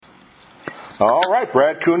All right,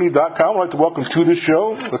 BradCooney.com. I'd like to welcome to the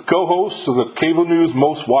show the co-host of the cable news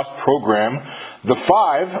most watched program, The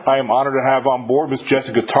Five. I am honored to have on board Miss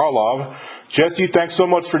Jessica Tarlov. Jessie, thanks so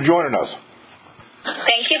much for joining us.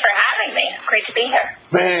 Thank you for having me. Great to be here.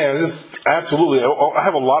 Man, absolutely. I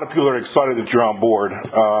have a lot of people that are excited that you're on board.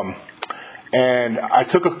 And I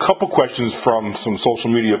took a couple questions from some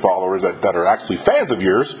social media followers that are actually fans of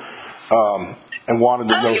yours. And wanted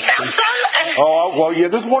to know. You found some? Oh, well, yeah,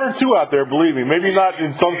 there's one or two out there, believe me. Maybe not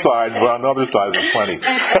in some sides, but on other sides, there's plenty.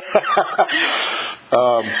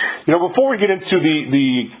 Before we get into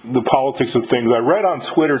the politics of things, I read on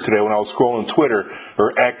Twitter today when I was scrolling Twitter,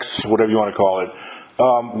 or X, whatever you want to call it,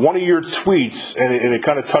 one of your tweets, and it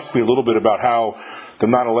kind of touched me a little bit about how the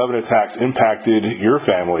 9/11 attacks impacted your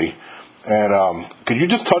family. And could you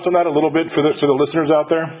just touch on that a little bit for the listeners out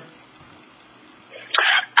there?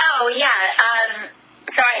 Oh, yeah.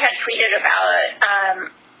 So I had tweeted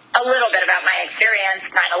about a little bit about my experience,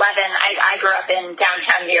 9/11. I grew up in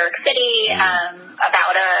downtown New York City,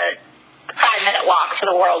 about a 5-minute walk to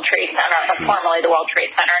the World Trade Center, formerly the World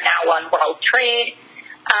Trade Center, now One World Trade,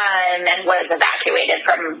 and was evacuated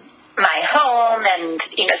from my home and,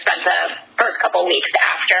 spent the first couple weeks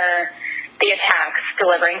after the attacks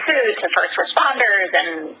delivering food to first responders,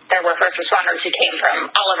 and there were first responders who came from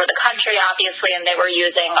all over the country, obviously, and they were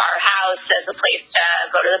using our house as a place to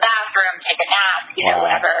go to the bathroom, take a nap,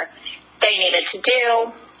 whatever they needed to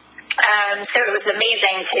do. So it was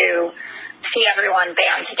amazing to see everyone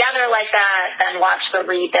band together like that, then watch the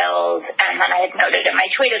rebuild, and then I had noted in my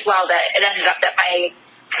tweet as well that it ended up that my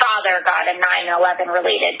father got a 9/11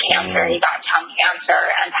 related cancer. He got tongue cancer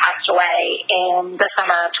and passed away in the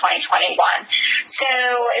summer of 2021. So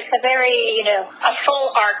it's a very, a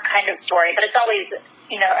full arc kind of story, but it's always,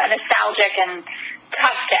 a nostalgic and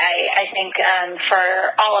tough day, I think,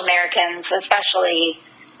 for all Americans, especially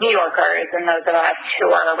New Yorkers and those of us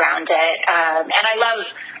who are around it. And I love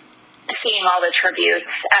seeing all the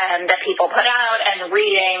tributes that people put out and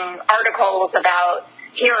reading articles about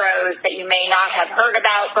heroes that you may not have heard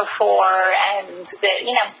about before, and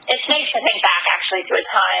that, it's nice to think back actually to a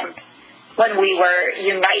time when we were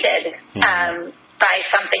united by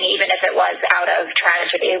something, even if it was out of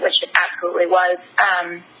tragedy, which it absolutely was.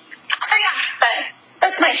 So yeah,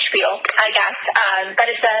 that's my spiel, I guess. But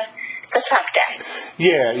it's a tough day.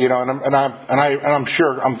 Yeah, and I'm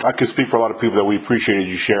sure I could speak for a lot of people that we appreciated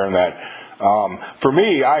you sharing that. For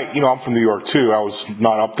me, I'm from New York too. I was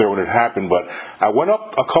not up there when it happened, but I went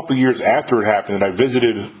up a couple years after it happened, and I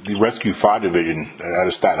visited the Rescue 5 Division out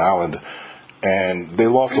of Staten Island, and they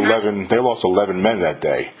lost 11 men that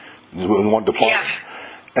day in one department.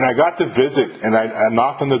 Yeah. And I got to visit, and I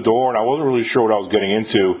knocked on the door, and I wasn't really sure what I was getting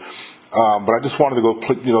into, but I just wanted to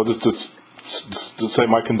go, just to say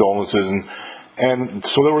my condolences, and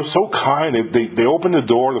so they were so kind. They opened the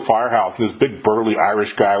door of the firehouse, and this big burly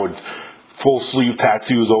Irish guy with full sleeve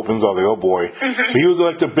tattoos opens. I was like, oh boy. But he was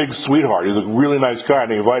like the big sweetheart. He was a really nice guy,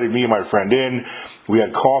 and they invited me and my friend in. We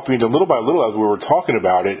had coffee, and then little by little, as we were talking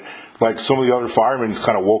about it, like some of the other firemen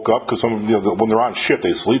kind of woke up, because some of when they're on shift,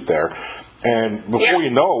 they sleep there. And before you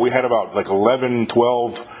know it, we had about like 11,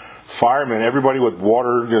 12 firemen, everybody with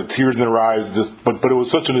water, tears in their eyes. But it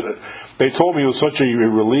was they told me it was such a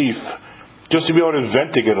relief just to be able to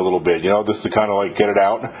vent it a little bit, just to kind of like get it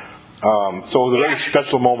out. So it was a very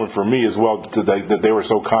special moment for me as well that they were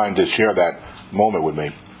so kind to share that moment with me.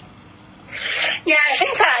 Yeah, I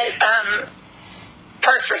think that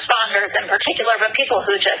first responders in particular, but people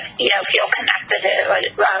who just feel connected,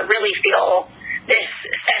 really feel this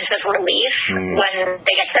sense of relief when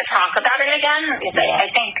they get to talk about it again. Because I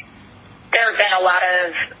think there have been a lot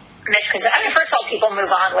of misconceptions. I mean, first of all, people move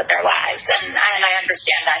on with their lives, and I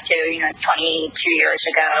understand that too. It's 22 years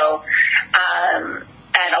ago.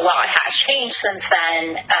 And a lot has changed since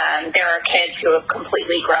then. There are kids who have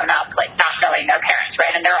completely grown up, like not knowing their parents,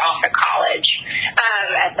 right? And they're off to college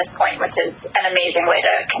at this point, which is an amazing way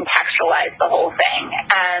to contextualize the whole thing.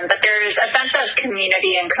 But there's a sense of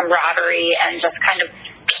community and camaraderie and just kind of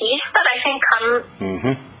peace that I think comes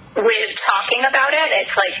with talking about it.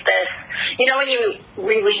 It's like this, when you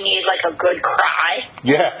really need like a good cry.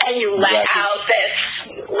 Yeah. And you let out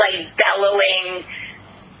this like bellowing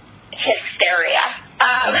hysteria.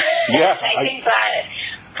 I think that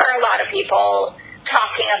for a lot of people,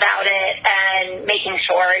 talking about it and making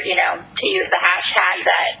sure, to use the hashtag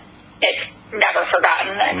that it's never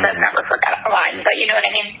forgotten. It says never forgotten line, but you know what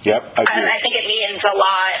I mean? Yep. I think it means a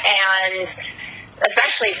lot, and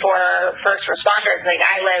especially for first responders. Like,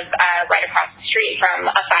 I live right across the street from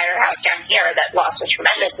a firehouse down here that lost a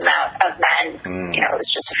tremendous amount of men. You know, it was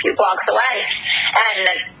just a few blocks away. And,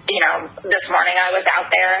 you know, this morning I was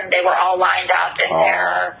out there, and they were all lined up in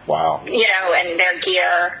their, you know, in their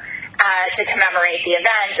gear to commemorate the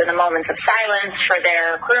event and the moments of silence for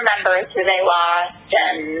their crew members who they lost.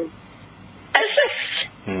 And it's just,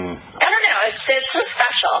 I don't know, it's just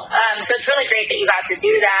special. So it's really great that you got to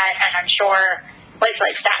do that, and I'm sure a place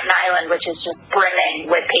like Staten Island, which is just brimming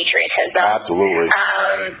with patriotism, absolutely,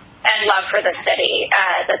 and love for the city,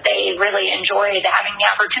 that they really enjoyed having the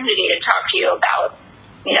opportunity to talk to you about,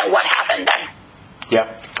 you know, what happened then.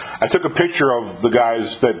 Yeah, I took a picture of the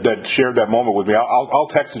guys that shared that moment with me. I'll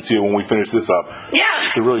text it to you when we finish this up. Yeah,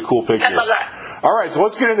 it's a really cool picture. I love that. All right, so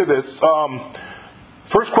let's get into this.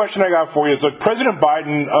 First question I got for you is, like, President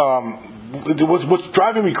Biden, what's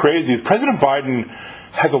driving me crazy is President Biden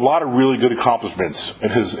has a lot of really good accomplishments in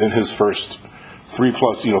his first 3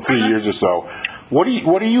 years or so. What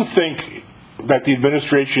do you think that the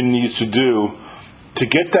administration needs to do to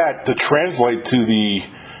get that to translate to the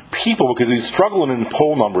people? Because he's struggling in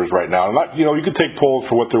poll numbers right now. Not, you know, you can take polls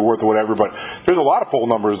for what they're worth or whatever, but there's a lot of poll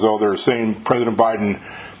numbers, though, that are saying President Biden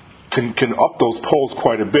can up those polls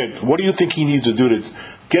quite a bit. What do you think he needs to do to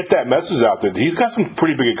get that message out there? He's got some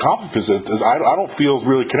pretty big accomplishments that I don't feel is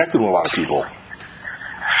really connected with a lot of people.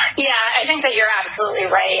 Yeah, I think that you're absolutely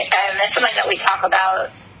right. It's something that we talk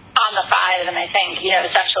about on the Five, and I think, you know,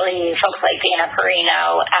 especially folks like Dana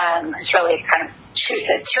Perino, who's really kind of shoots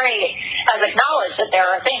it straight, has acknowledged that there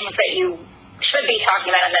are things that you should be talking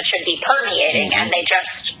about and that should be permeating, and they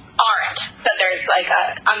just aren't. That there's like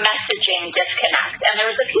a messaging disconnect. And there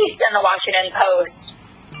was a piece in the Washington Post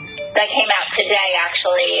that came out today,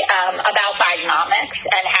 actually, about Bidenomics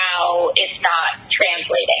and how it's not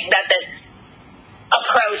translating. That this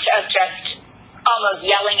approach of just almost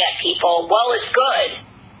yelling at people, well, it's good,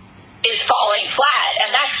 is falling flat.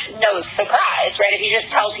 And that's no surprise, right? If you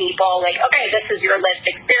just tell people, like, okay, this is your lived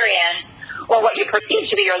experience, or what you perceive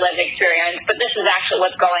to be your lived experience, but this is actually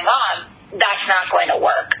what's going on, that's not going to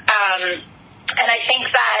work. And I think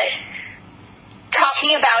that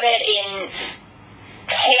talking about it in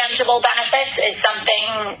tangible benefits is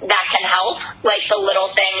something that can help, like the little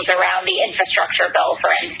things around the infrastructure bill, for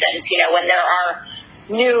instance. You know, when there are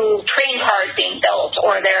new train cars being built,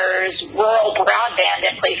 or there's rural broadband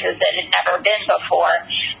in places that had never been before,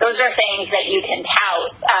 those are things that you can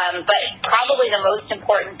tout. But probably the most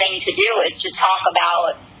important thing to do is to talk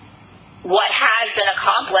about what has been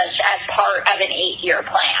accomplished as part of an 8-year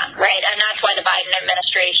plan, right? And that's why the Biden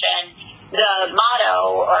administration, the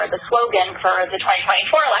motto or the slogan for the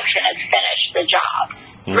 2024 election is finish the job,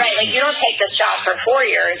 right? Like, you don't take this job for 4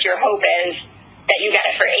 years. Your hope is that you get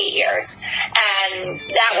it for 8 years. And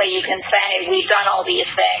that way you can say, we've done all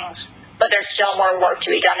these things, but there's still more work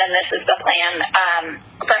to be done, and this is the plan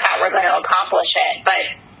for how we're going to accomplish it.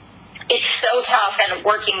 But it's so tough, and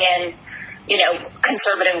working in, you know,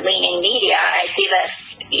 conservative-leaning media, I see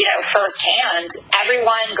this, you know, firsthand.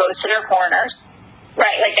 Everyone goes to their corners,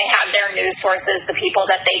 right? Like, they have their news sources, the people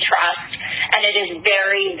that they trust, and it is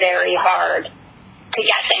very, very hard to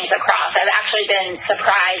get things across. I've actually been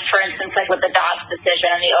surprised, for instance, like with the Dobbs decision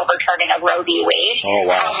and the overturning of Roe v. Wade,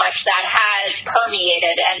 how much that has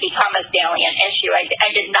permeated and become a salient issue.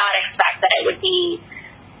 I did not expect that it would be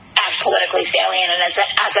as politically salient and as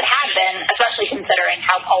it had been, especially considering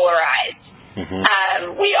how polarized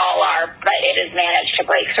we all are, but it has managed to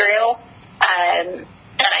break through.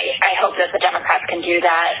 And I hope that the Democrats can do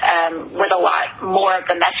that with a lot more of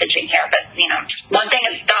the messaging here. But, you know, one thing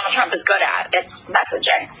that Donald Trump is good at, it's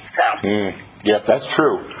messaging. So yeah, that's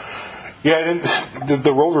true. Yeah, and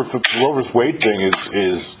the Roe v. Wade thing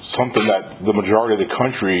is something that the majority of the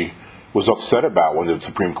country was upset about when the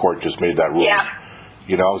Supreme Court just made that ruling. Yeah.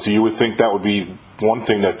 You know, so you would think that would be one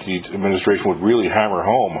thing that the administration would really hammer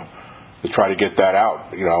home to try to get that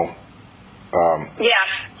out, you know.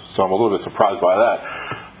 So I'm a little bit surprised by that.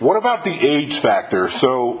 What about the age factor?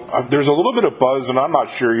 So there's a little bit of buzz, and I'm not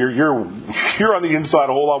sure. You're on the inside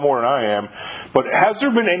a whole lot more than I am. But has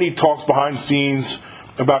there been any talks behind the scenes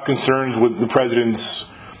about concerns with the president's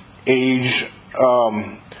age?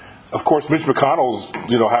 Of course, Mitch McConnell's,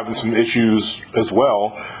 you know, having some issues as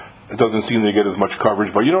well. It doesn't seem to get as much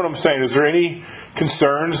coverage, but you know what I'm saying? Is there any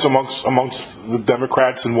concerns amongst the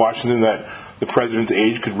Democrats in Washington that the president's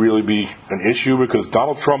age could really be an issue? Because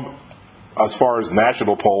Donald Trump, as far as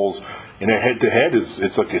national polls, in a head-to-head, it's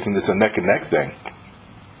a neck-and-neck thing.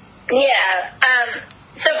 Yeah.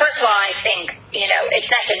 So first of all, I think, you know,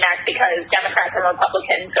 it's neck and neck because Democrats and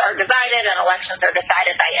Republicans are divided, and elections are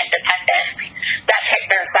decided by independents that pick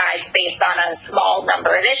their sides based on a small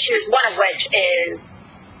number of issues, one of which is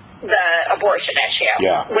the abortion issue,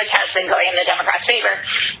 which has been going in the Democrats' favor.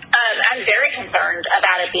 I'm very concerned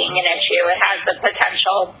about it being an issue. It has the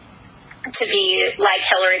potential to be like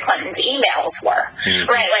Hillary Clinton's emails were,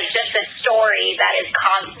 right? Like just a story that is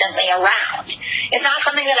constantly around. It's not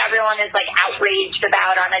something that everyone is like outraged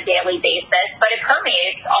about on a daily basis, but it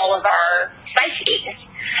permeates all of our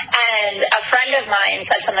psyches. And a friend of mine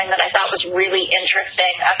said something that I thought was really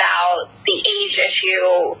interesting about the age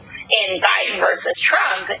issue in Biden versus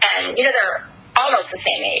Trump. And, they're almost the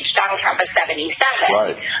same age. Donald Trump is 77.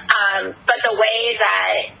 Right. But the way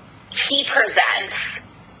that he presents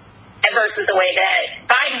versus the way that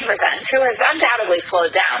Biden presents, who has undoubtedly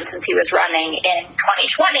slowed down since he was running in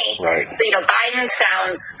 2020. Right. So, Biden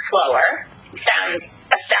sounds slower, sounds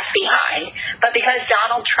a step behind. But because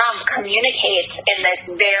Donald Trump communicates in this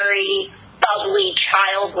very bubbly,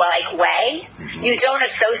 childlike way, you don't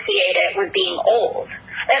associate it with being old.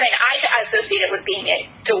 I mean, I associate it with being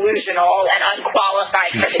delusional and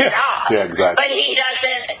unqualified for the job. Yeah, exactly. But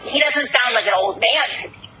he doesn't sound like an old man to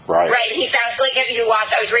me. Right. He sounds like if you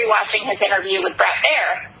watch. I was rewatching his interview with Brett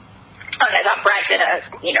Baer, and I thought Brett did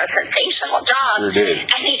a sensational job. Sure did.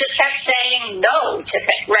 And he just kept saying no to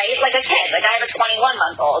things, right? Like a kid. Like I have a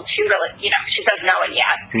 21-month-old. She really, she says no and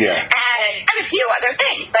yes. Yeah. And I have a few other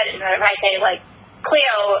things, but if I say like,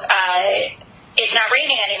 Cleo, it's not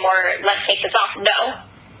raining anymore. Let's take this off. No.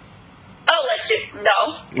 Oh, let's do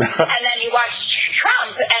no. And then you watch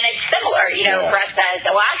Trump, and it's similar. Brett says,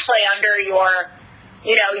 well, actually, under your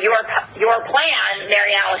plan,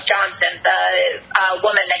 Mary Alice Johnson, the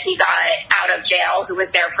woman that he got out of jail, who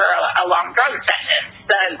was there for a long drug sentence,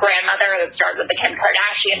 the grandmother that started with the Kim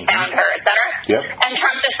Kardashian, found her, etc. Yep. And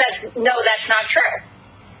Trump just says, no, that's not true.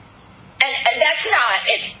 And that's not,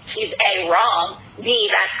 he's A, wrong, B,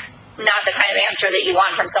 that's not the kind of answer that you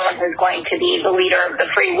want from someone who's going to be the leader of the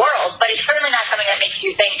free world, but it's certainly not something that makes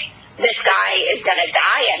you think this guy is going to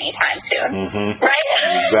die anytime soon,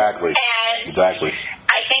 right? Exactly. And exactly.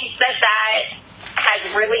 I think that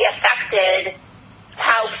has really affected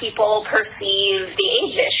how people perceive the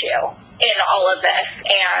age issue in all of this,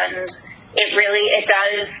 and it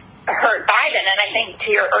does hurt Biden. And I think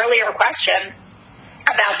to your earlier question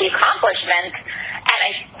about the accomplishments,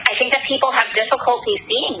 and I think that people have difficulty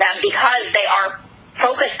seeing them because they are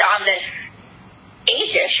focused on this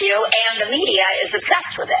age issue, and the media is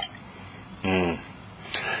obsessed with it.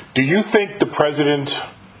 Do you think the president,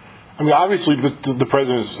 I mean, obviously the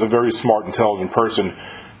president is a very smart, intelligent person.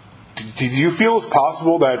 Do you feel it's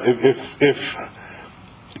possible that if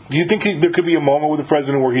do you think there could be a moment with the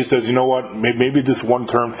president where he says, you know what, maybe this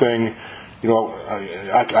one-term thing,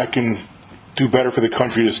 I can do better for the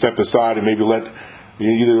country to step aside and maybe let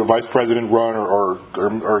either the vice president run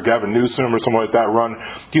or Gavin Newsom or someone like that run?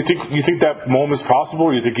 Do you think that moment's possible,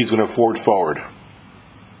 or do you think he's going to forge forward?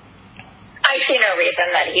 I see no reason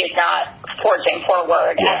that he's not forging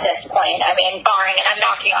forward at this point. I mean, barring, and I'm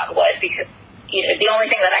knocking on wood because the only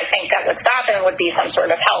thing that I think that would stop him would be some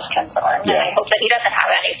sort of health concern. And I hope that he doesn't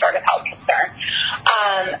have any sort of health concern.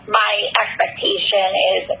 My expectation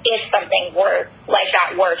is if something like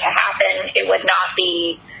that were to happen, it would not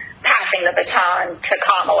be passing the baton to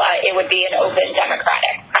Kamala. It would be an open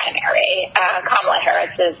Democratic primary. Kamala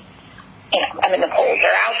Harris is, the polls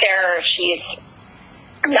are out there. She's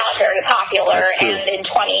not very popular, and in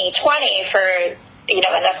 2020 for in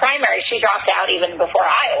the primary she dropped out even before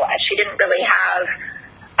Iowa. She didn't really have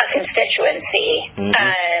a constituency,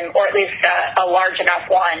 or at least a large enough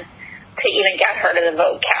one to even get her to the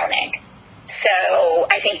vote counting. So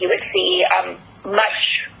I think you would see a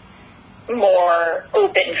much more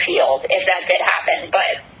open field if that did happen,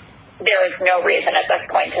 but there is no reason at this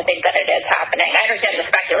point to think that it is happening. I understand the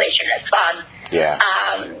speculation is fun,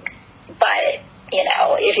 but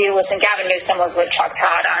if you listen, Gavin Newsom was with Chuck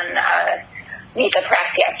Todd on Meet the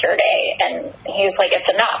Press yesterday, and he was like, it's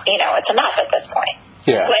enough. It's enough at this point.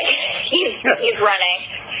 Yeah. Like, he's running.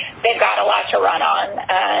 They've got a lot to run on,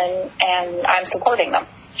 and I'm supporting them.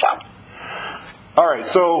 So. All right,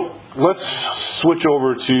 so let's switch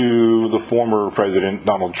over to the former president,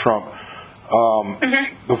 Donald Trump.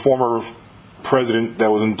 The former president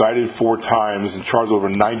that was indicted 4 times and charged over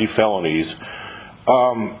 90 felonies.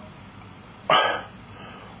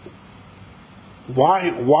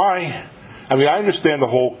 Why? I mean, I understand the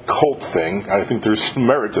whole cult thing. I think there's some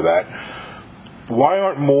merit to that. Why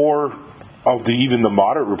aren't more of even the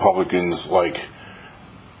moderate Republicans like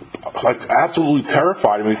absolutely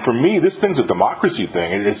terrified? I mean, for me, this thing's a democracy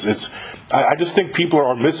thing. I just think people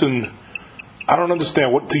are missing. I don't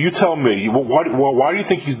understand. What do you tell me? Why do you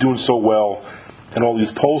think he's doing so well in all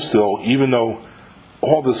these polls still, even though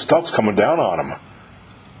all this stuff's coming down on him.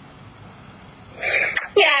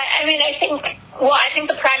 Yeah, I mean, I think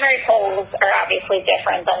the primary polls are obviously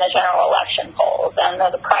different than the general election polls, and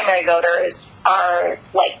the primary voters are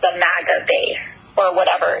like the MAGA base, or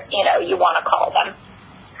whatever, you want to call them.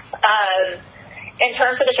 In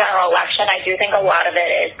terms of the general election, I do think a lot of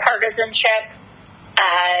it is partisanship,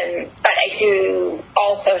 but I do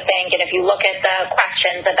also think, and if you look at the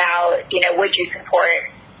questions about, would you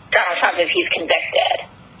support Donald Trump if he's convicted,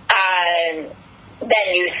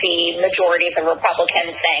 then you see majorities of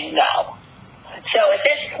Republicans saying no. So at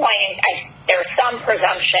this point, there's some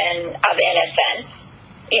presumption of innocence,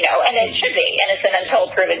 and it should be innocent until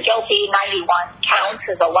proven guilty. 91 counts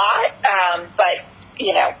is a lot, but,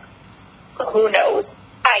 who knows,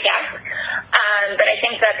 I guess. But I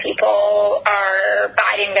think that people are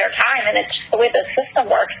biding their time, and it's just the way the system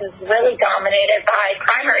works is really dominated by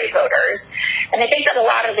primary voters. And I think that a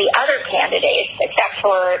lot of the other candidates, except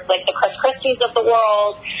for like the Chris Christies of the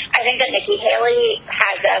world, I think that Nikki Haley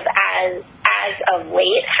as of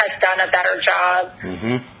late has done a better job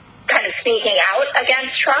kind of speaking out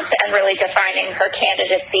against Trump and really defining her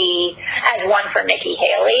candidacy as one for Nikki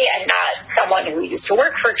Haley and not someone who used to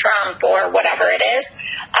work for Trump or whatever it is.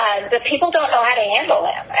 But people don't know how to handle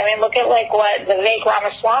him. I mean, look at like what Vivek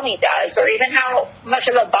Ramaswamy does, or even how much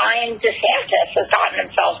of a bind DeSantis has gotten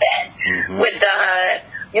himself in with the,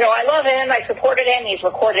 I love him, I supported him, he's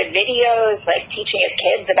recorded videos like teaching his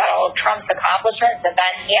kids about all of Trump's accomplishments, and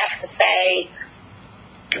then he has to say,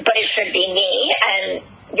 but it should be me, and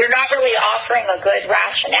you're not really offering a good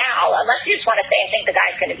rationale unless you just want to say, I think the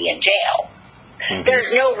guy's going to be in jail.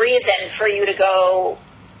 There's no reason for you to go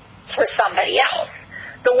for somebody else.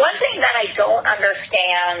 The one thing that I don't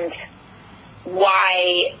understand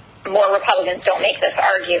why more Republicans don't make this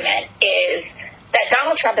argument is that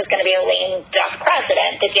Donald Trump is going to be a lame duck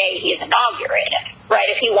president the day he's inaugurated, right?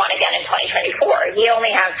 If he won again in 2024. He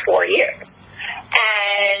only has 4 years.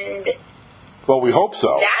 And well, we hope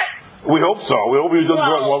so. We hope so. We hope he doesn't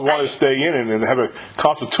want to stay in and have a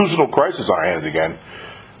constitutional crisis on our hands again.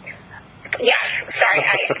 Yes, sorry.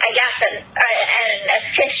 I guess an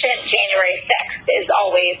efficient January 6th is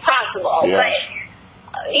always possible. Yeah.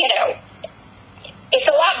 But, it's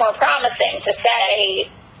a lot more promising to say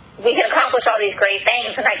we can accomplish all these great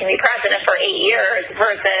things and I can be president for 8 years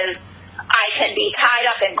versus I can be tied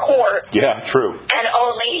up in court. Yeah, true. And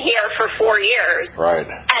only here for 4 years. Right.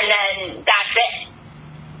 And then that's it.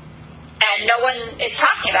 And no one is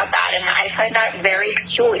talking about that, and I find that very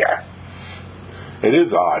peculiar. It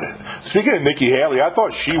is odd. Speaking of Nikki Haley, I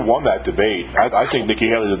thought she won that debate. I think Nikki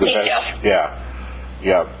Haley did the best. Too.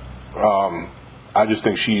 Yeah. I just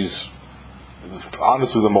think she's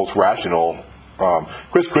honestly the most rational.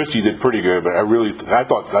 Chris Christie did pretty good, but I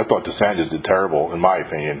thought DeSantis did terrible, in my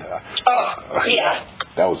opinion. Oh, yeah.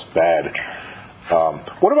 That was bad.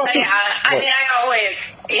 What about? I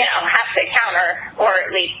always, have to counter or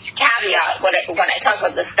at least caveat when I talk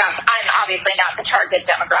about this stuff. I'm obviously not the target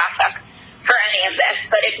demographic for any of this,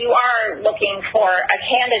 but if you are looking for a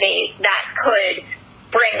candidate that could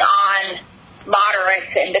bring on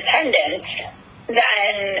moderates, independents,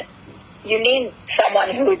 then you need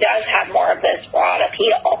someone who does have more of this broad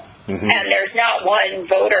appeal. And there's not one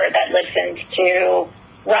voter that listens to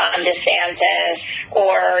Ron DeSantis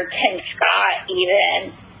or Tim Scott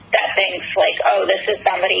even that thinks like, oh, this is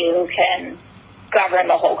somebody who can govern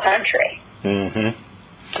the whole country.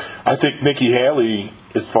 I think Nikki Haley,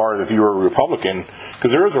 as far as if you were a Republican,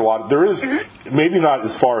 because there is maybe not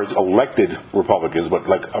as far as elected Republicans, but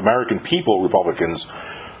like American people Republicans,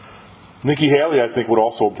 Nikki Haley I think would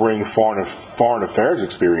also bring foreign affairs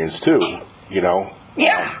experience too,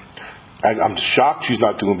 Yeah. I'm shocked she's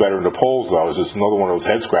not doing better in the polls, though. It's just another one of those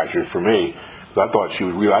head scratchers for me. I thought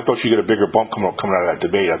she'd get a bigger bump coming out of that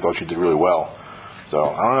debate. I thought she did really well. So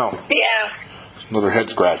I don't know. Yeah. Another head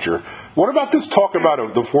scratcher. What about this talk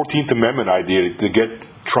about the 14th Amendment idea to get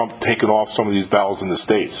Trump taking off some of these ballots in the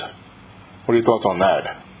states? What are your thoughts on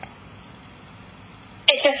that?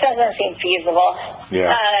 It just doesn't seem feasible.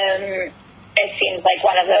 Yeah. It seems like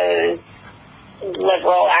one of those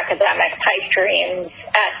liberal academic type dreams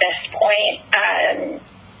at this point,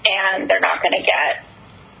 and they're not going to get.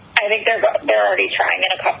 I think they're already trying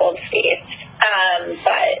in a couple of states,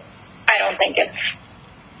 but I don't think it's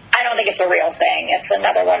a real thing. It's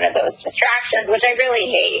another one of those distractions, which I really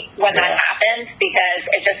hate when that happens because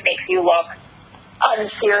it just makes you look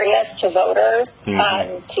unserious to voters.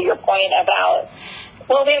 To your point about,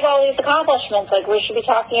 well, we have all these accomplishments, like we should be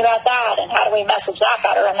talking about that, and how do we message that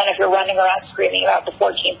better? And then if you're running around screaming about the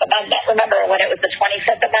 14th Amendment, remember when it was the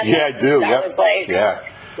 25th Amendment? Yeah, I do. That was like,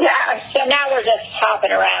 Yeah, so now we're just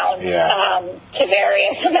hopping around to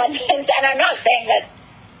various amendments. And I'm not saying that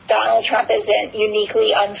Donald Trump isn't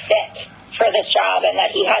uniquely unfit for this job and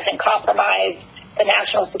that he hasn't compromised the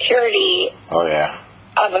national security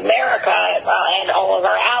of America and all of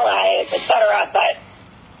our allies, etc. But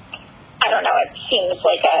I don't know, it seems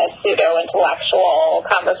like a pseudo-intellectual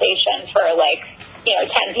conversation for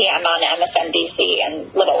 10 p.m. on MSNBC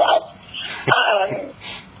and little else.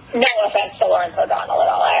 No offense to Lawrence O'Donnell at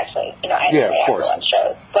all. I actually, I enjoy everyone's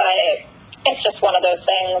shows. But it's just one of those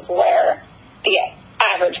things where the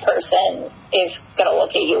average person is going to look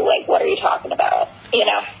at you like, what are you talking about?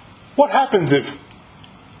 What happens if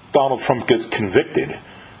Donald Trump gets convicted?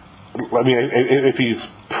 I mean, if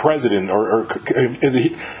he's president, or is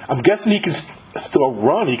he? I'm guessing he can still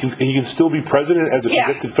run. He can still be president as a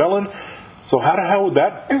convicted felon. So how would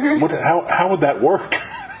that? How would that work?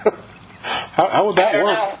 How would that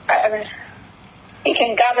work? I mean, he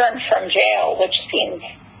can govern from jail, which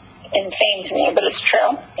seems insane to me, but it's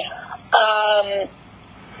true.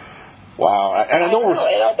 Wow, and I know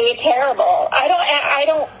it'll be terrible. I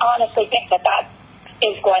don't honestly think that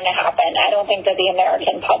is going to happen. I don't think that the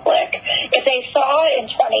American public, if they saw in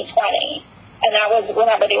 2020, and that was,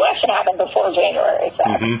 remember, the election happened before January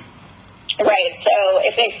 6th, right? So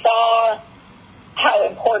if they saw how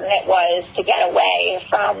important it was to get away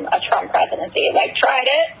from a Trump presidency, tried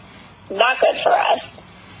it, not good for us.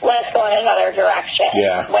 Let's go in another direction.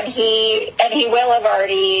 Yeah. He will have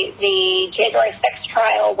already, the January 6th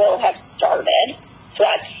trial will have started. So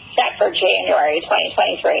that's set for January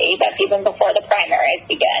 2023. That's even before the primaries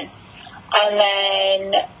begin. And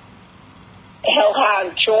then he'll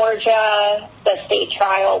have Georgia. The state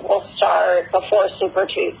trial will start before Super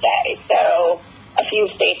Tuesday. So a few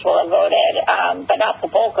states will have voted, but not the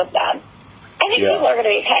bulk of them. I think people are going to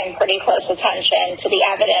be paying pretty close attention to the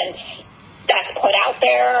evidence that's put out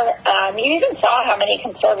there. You even saw how many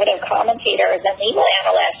conservative commentators and legal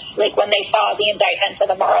analysts, when they saw the indictment for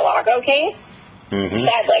the Mar-a-Lago case,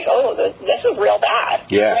 said, oh, this is real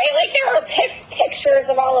bad. Yeah. Right? There are pictures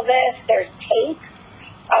of all of this. There's tape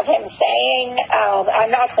of him saying,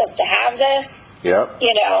 I'm not supposed to have this. Yep.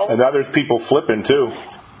 And now there's people flipping, too.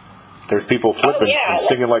 There's people flipping and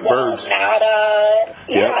singing like birds. Nada.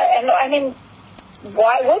 Yeah. And, I mean,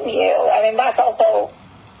 why wouldn't you? I mean, that's also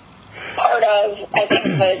part of, I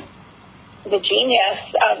think, the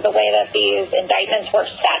genius of the way that these indictments were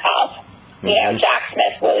set up. Jack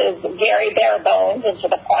Smith was very bare bones and to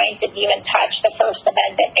the point, didn't even touch the First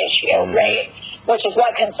Amendment issue, right? Which is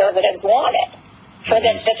what conservatives wanted. For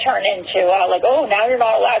this to turn into, now you're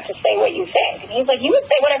not allowed to say what you think. And he's like, you would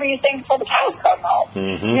say whatever you think until the cows come home.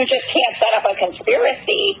 You just can't set up a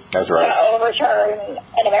conspiracy to overturn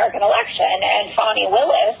an American election. And Fani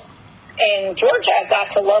Willis in Georgia got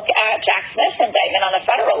to look at Jack Smith's indictment on the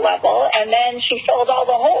federal level, and then she filled all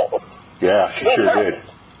the holes. Yeah, she sure did.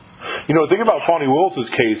 The thing about Fani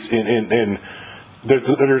Willis's case,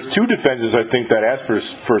 there's two defendants, I think, that asked for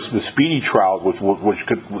the speedy trials, which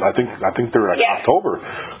could, I think they're October.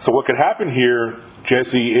 So what could happen here,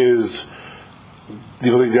 Jesse, is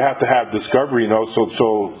you have to have discovery.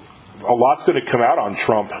 So a lot's going to come out on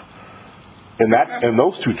Trump in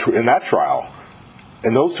that trial.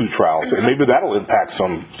 In those two trials, and maybe that'll impact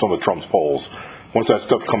some of Trump's polls once that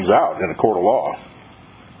stuff comes out in a court of law.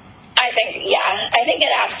 I think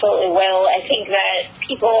it absolutely will. I think that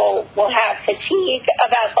people will have fatigue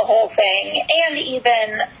about the whole thing, and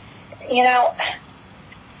even,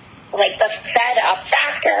 the fed up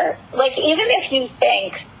factor. Even if you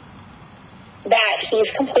think that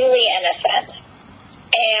he's completely innocent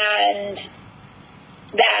and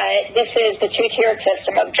that this is the two-tiered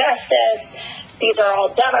system of justice, these are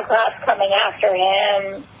all Democrats coming after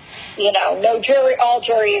him, no jury, all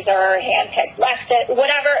juries are handpicked leftists,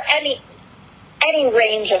 whatever, any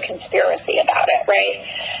range of conspiracy about it, right?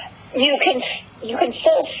 You can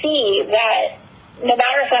still see that no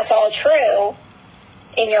matter if that's all true,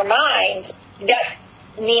 in your mind, that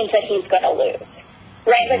means that he's going to lose,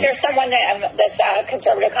 right? There's someone, this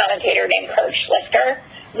conservative commentator named Kurt Schlichter,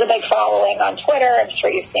 who's a big following on Twitter. I'm sure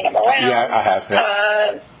you've seen him around. Yeah, I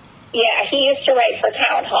have. Yeah, he used to write for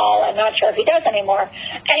Town Hall. I'm not sure if he does anymore.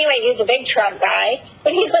 Anyway, he's a big Trump guy,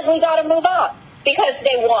 but he's like, we got to move on because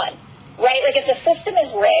they won, right? If the system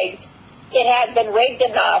is rigged, it has been rigged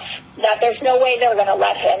enough that there's no way they're going to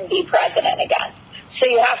let him be president again. So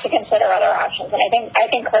you have to consider other options. And I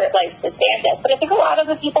think Kurt likes DeSantis, but I think a lot of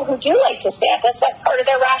the people who do like DeSantis, that's part of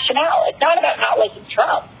their rationale. It's not about not liking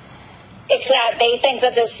Trump. It's that they think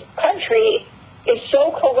that this country is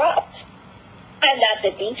so corrupt, and that the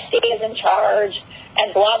deep state is in charge,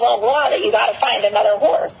 and blah, blah, blah, that you got to find another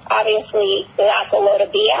horse. Obviously, that's a load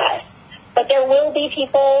of BS. But there will be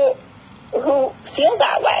people who feel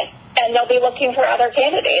that way, and they'll be looking for other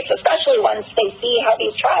candidates, especially once they see how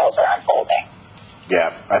these trials are unfolding.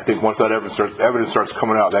 Yeah, I think once that evidence starts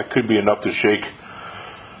coming out, that could be enough to shake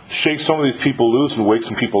some of these people loose and wake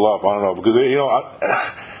some people up. I don't know, because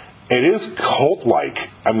it is cult-like.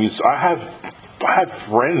 I mean, I have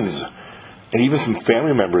friends and even some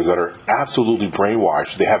family members that are absolutely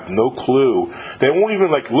brainwashed. They have no clue. They won't even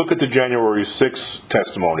look at the January 6th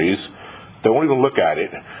testimonies. They won't even look at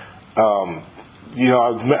it. I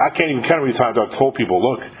can't even count how many times I've told people,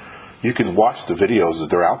 look, you can watch the videos that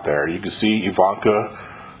they're out there. You can see Ivanka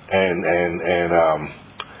and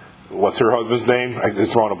what's her husband's name?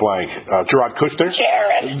 It's drawing a blank. Jared Kushner.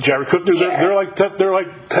 Jared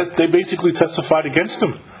Kushner. They basically testified against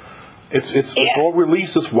him. It's all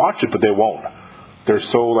released. Just watch it, but they won't. They're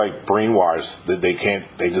so brainwashed that they can't.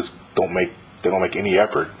 They just don't make any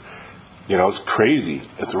effort. It's crazy.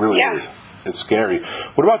 It really is. It's scary.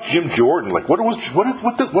 What about Jim Jordan? What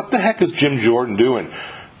the heck is Jim Jordan doing?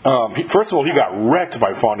 First of all, he got wrecked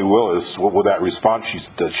by Fonnie Willis with that response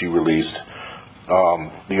that she released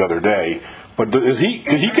the other day. But is he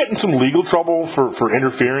getting some legal trouble for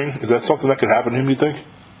interfering? Is that something that could happen to him, you think?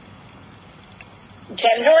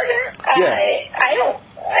 Jim Jordan? I don't.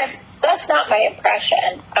 That's not my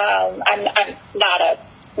impression. I'm not a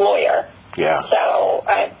lawyer. Yeah. So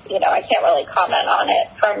I can't really comment on it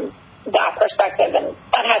from that perspective, and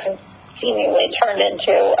that hasn't seemingly turned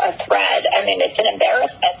into a thread. I mean, it's an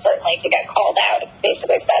embarrassment, certainly, to get called out. It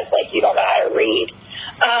basically says, you don't know how to read.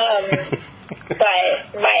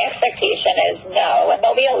 But my expectation is no. And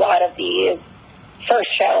there'll be a lot of these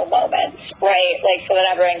first show moments, right? So that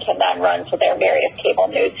everyone can then run to their various cable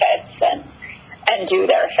news hits and do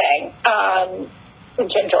their thing.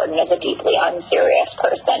 Jim Jordan is a deeply unserious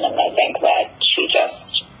person, and I think that she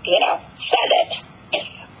just, said it.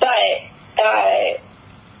 But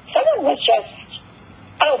someone was just,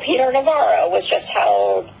 Peter Navarro was just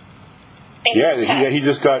held. He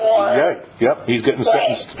just got, he's getting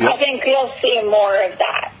sentenced. Yep. I think you'll see more of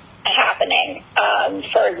that happening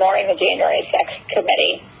for ignoring the January 6th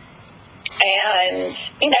committee. And,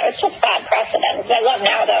 it's just bad precedent. I love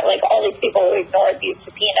now that, all these people who ignored these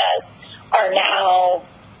subpoenas are now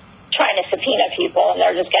trying to subpoena people, and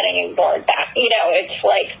they're just getting ignored back. It's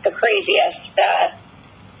the craziest,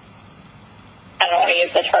 I don't want to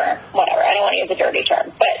use the term, whatever. I don't want to use a dirty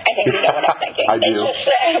term, but I think you know what I'm thinking. It's just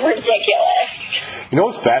ridiculous.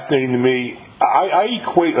 What's fascinating to me? I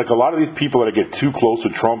equate, a lot of these people that get too close to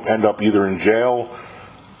Trump end up either in jail,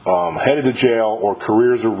 headed to jail, or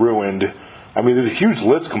careers are ruined. I mean, there's a huge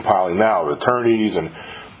list compiling now of attorneys, and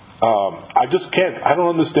I just can't, I don't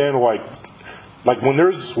understand why, when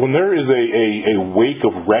there is a wake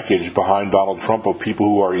of wreckage behind Donald Trump of people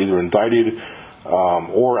who are either indicted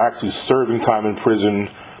or actually serving time in prison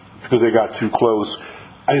because they got too close.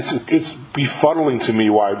 It's befuddling to me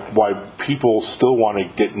why people still want to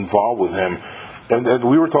get involved with him. And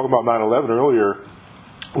we were talking about 9/11 earlier.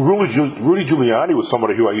 Rudy Giuliani was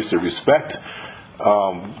somebody who I used to respect,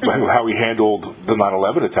 how he handled the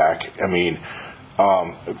 9/11 attack. I mean,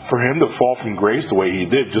 for him to fall from grace the way he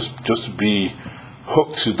did, just to be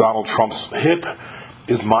hooked to Donald Trump's hip,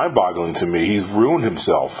 is mind-boggling to me. He's ruined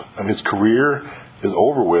himself. I mean, his career is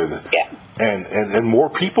over with. Yeah. And more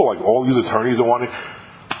people, all these attorneys that want to.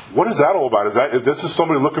 What is that all about? Is this is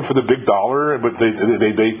somebody looking for the big dollar, but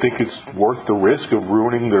they think it's worth the risk of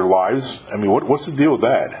ruining their lives? I mean, what's the deal with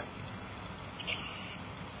that?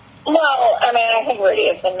 Well, I mean, I think Rudy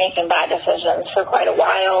has been making bad decisions for quite a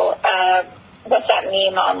while. What's that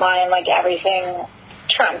meme online? Everything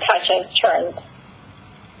Trump touches turns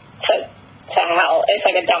to hell. It's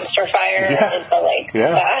like a dumpster fire.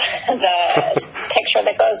 Yeah. Is the picture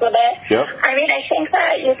that goes with it. Yep. I mean, I think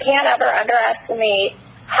that you can't ever underestimate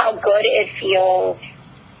how good it feels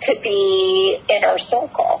to be inner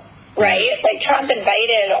circle, right? Trump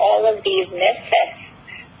invited all of these misfits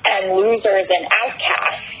and losers and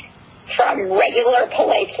outcasts from regular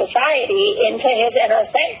polite society into his inner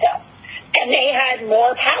sanctum. And they had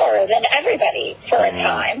more power than everybody for a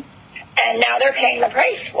time. And now they're paying the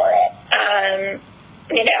price for it. And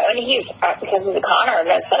he's, because he's a con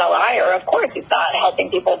artist and a liar, of course he's not helping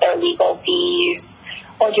people with their legal fees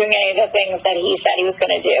or doing any of the things that he said he was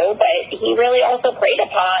going to do. But he really also preyed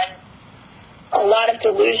upon a lot of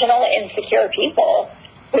delusional, insecure people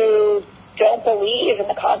who don't believe in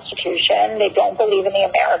the Constitution. They don't believe in the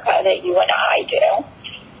America that you and I do.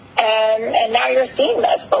 And now you're seeing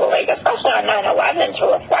this, but especially on 9/11, to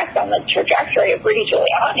reflect on the trajectory of Rudy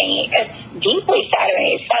Giuliani, it's deeply sad. I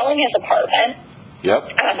mean, he's selling his apartment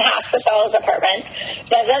Yep. Has to sell his apartment,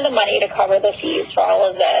 doesn't have the money to cover the fees for all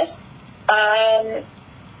of this. And,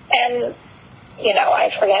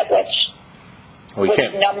 I forget which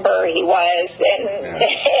number he was in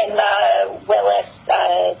the Willis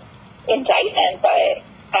indictment, but,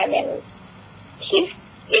 I mean, he's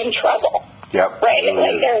in trouble. Yep. Right?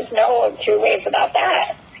 There's no two ways about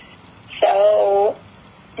that. So,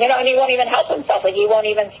 and he won't even help himself. He won't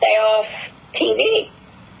even stay off TV.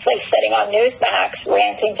 It's like sitting on Newsmax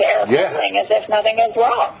ranting to Eric Holling as if nothing is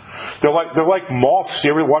wrong. They're like moths.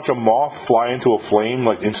 You ever watch a moth fly into a flame?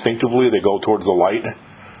 Like instinctively, they go towards the light.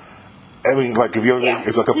 I mean, like if you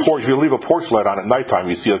leave a porch light on at nighttime,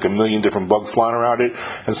 you see like a million different bugs flying around it,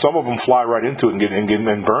 and some of them fly right into it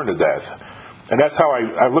and burn to death. And that's how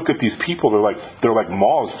I look at these people. They're like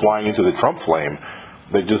moths flying into the Trump flame.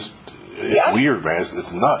 It's weird, man.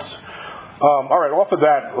 It's nuts. All right, off of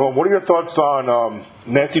that, what are your thoughts on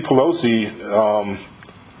Nancy Pelosi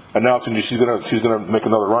announcing that she's gonna make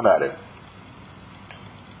another run at it?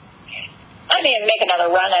 I mean, make another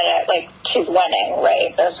run at it like she's winning,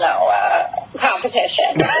 right? There's no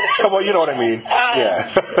competition. Well, you know what I mean.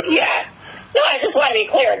 Yeah. No, I just want to be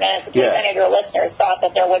clear, Dennis. If any of your listeners thought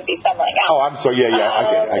that there would be something else. Oh, I'm sorry. Yeah, I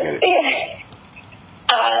get it.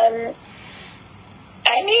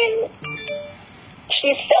 I mean,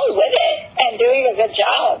 she's still with it and doing a good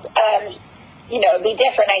job. It'd be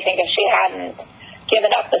different, I think, if she hadn't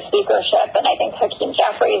given up the speakership. And I think Hakeem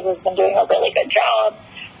Jeffries has been doing a really good job.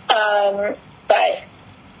 But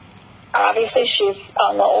obviously she's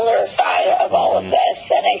on the older side of all of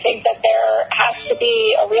this. And I think that there has to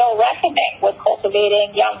be a real reckoning with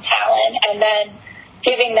cultivating young talent and then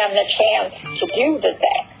giving them the chance to do the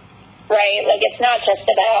thing, right? Like, it's not just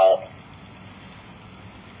about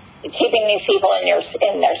keeping these people in their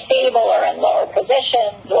stable or in lower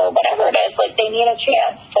positions or whatever it is. Like, they need a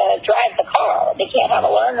chance to drive the car. They can't have a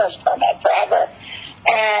learner's permit forever.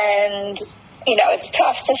 And, it's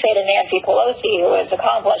tough to say to Nancy Pelosi, who has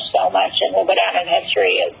accomplished so much and will go down in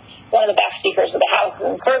history as one of the best speakers of the House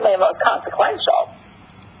and certainly the most consequential.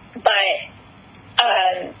 But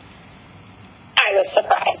I was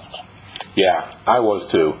surprised. Yeah, I was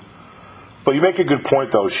too. But you make a good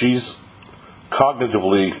point, though. She's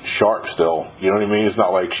cognitively sharp still. You know what I mean? It's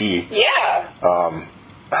not like she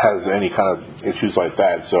has any kind of issues like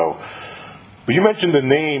that. So, but you mentioned the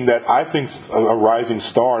name that I think's a rising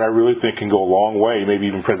star, and I really think can go a long way, maybe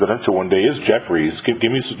even presidential one day, is Jeffries.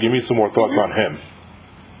 Give me some more thoughts on him.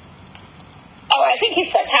 Oh, I think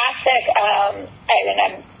he's fantastic. I'm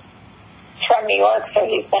from New York, so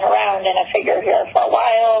he's been around and a figure here for a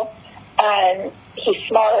while. He's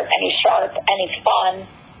smart and he's sharp and he's fun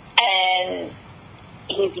and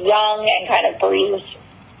he's young and kind of breathes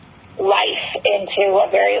life into a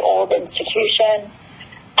very old institution.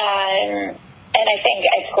 And I think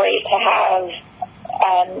it's great to have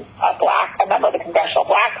a member of the Congressional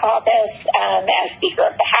Black Caucus as Speaker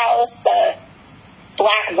of the House. The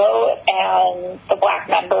Black vote and the Black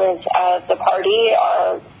members of the party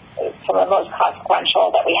are some of the most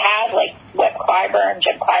consequential that we have, like Jim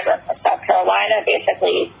Clyburn from South Carolina,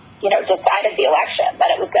 basically, decided the election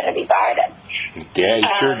that it was going to be Biden. Yeah, he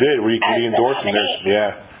sure did. He endorsed him there.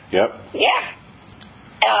 Yeah. Yep. Yeah.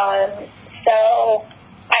 So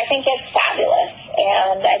I think it's fabulous.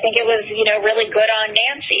 And I think it was, really good on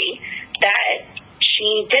Nancy that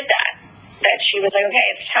she did that she was like, okay,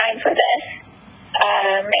 it's time for this.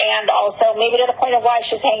 And also maybe to the point of why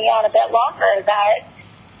she's hanging on a bit longer, that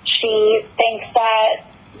she thinks that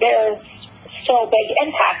there's still a big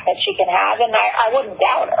impact that she can have, and I wouldn't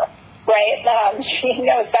doubt her, right? She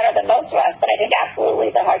knows better than most of us, but I think absolutely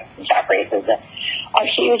that Hakeem Jeffries is a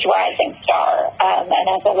huge rising star and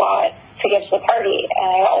has a lot to give to the party, and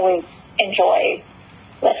I always enjoy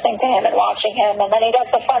listening to him and watching him, and then he does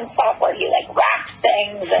the fun stuff where he wraps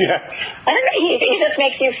things, and I don't know, he just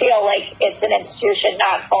makes you feel like it's an institution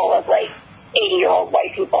not full of 80-year-old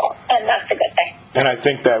white people, and that's a good thing. And I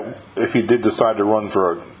think that if he did decide to run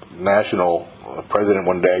for a national president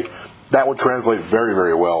one day, that would translate very,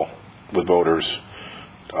 very well with voters.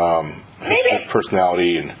 His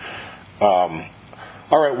personality and all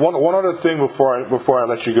right. One other thing before I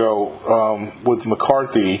let you go with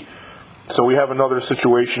McCarthy. So we have another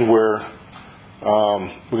situation where we're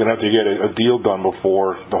gonna have to get a deal done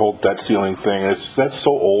before the whole debt ceiling thing. That's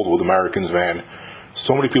so old with Americans, man.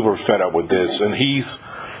 So many people are fed up with this, and he's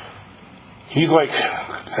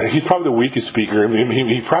probably the weakest speaker. I mean,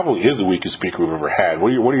 he probably is the weakest speaker we've ever had.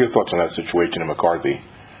 What are your thoughts on that situation in McCarthy?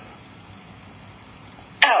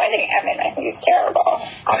 Oh, I think he's terrible,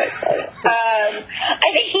 obviously. I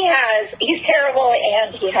think he's terrible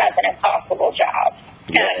and he has an impossible job.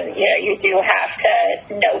 And, you do have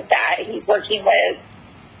to note that he's working with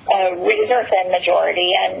a razor-thin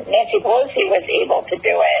majority, and Nancy Pelosi was able to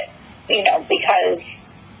do it, because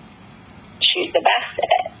she's the best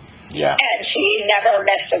at it. Yeah. And she never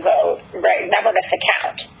missed a vote, right? Never missed a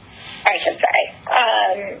count, I should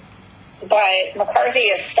say. But McCarthy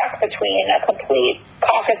is stuck between a complete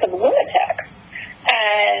caucus of lunatics,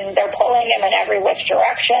 and they're pulling him in every which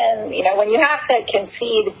direction. When you have to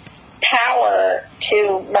concede power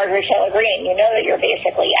to Marjorie Taylor Greene, you know that you're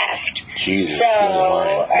basically effed. Jesus,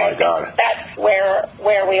 so my God, that's where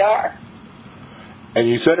we are. And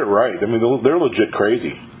you said it right. I mean, they're legit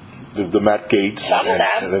crazy. The Matt Gaetz, Some of them.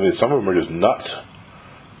 And then some of them are just nuts.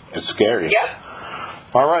 It's scary. Yeah.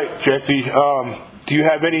 All right, Jesse. Do you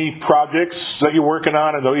have any projects that you're working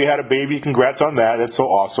on? I know you had a baby. Congrats on that. That's so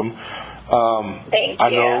awesome. Thank you. I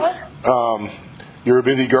know you're a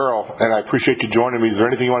busy girl, and I appreciate you joining me. Is there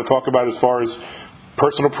anything you want to talk about as far as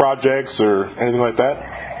personal projects or anything like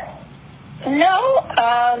that? No.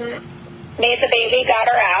 Made the baby, got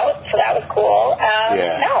her out, so that was cool.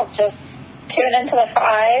 No, just tune into the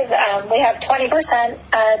 5. We have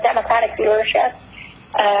 20% Democratic viewership.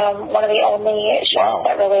 One of the only shows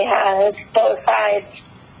that really has both sides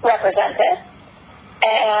represented.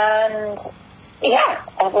 And yeah,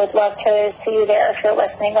 I would love to see you there if you're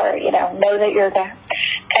listening, or know that you're there.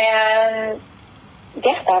 And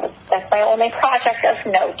yeah, that's my only project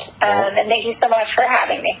of note. And thank you so much for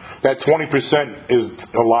having me. That 20% is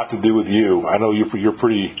a lot to do with you. I know you're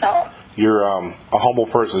pretty. You're a humble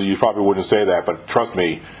person. You probably wouldn't say that, but trust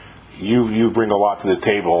me, you bring a lot to the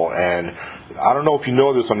table. And I don't know if you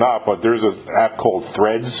know this or not, but there's an app called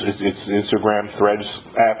Threads. It's Instagram Threads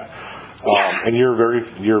app. And you're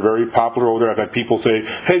very popular over there. I've had people say,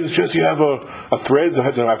 "Hey, does Jesse have a Threads?"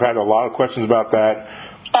 And I've had a lot of questions about that.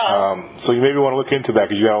 So you maybe want to look into that,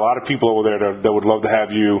 because you got a lot of people over there that would love to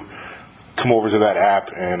have you come over to that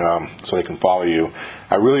app, and so they can follow you.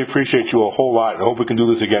 I really appreciate you a whole lot, and I hope we can do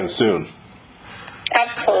this again soon.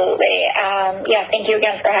 Absolutely. Thank you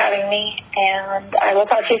again for having me, and I will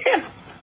talk to you soon.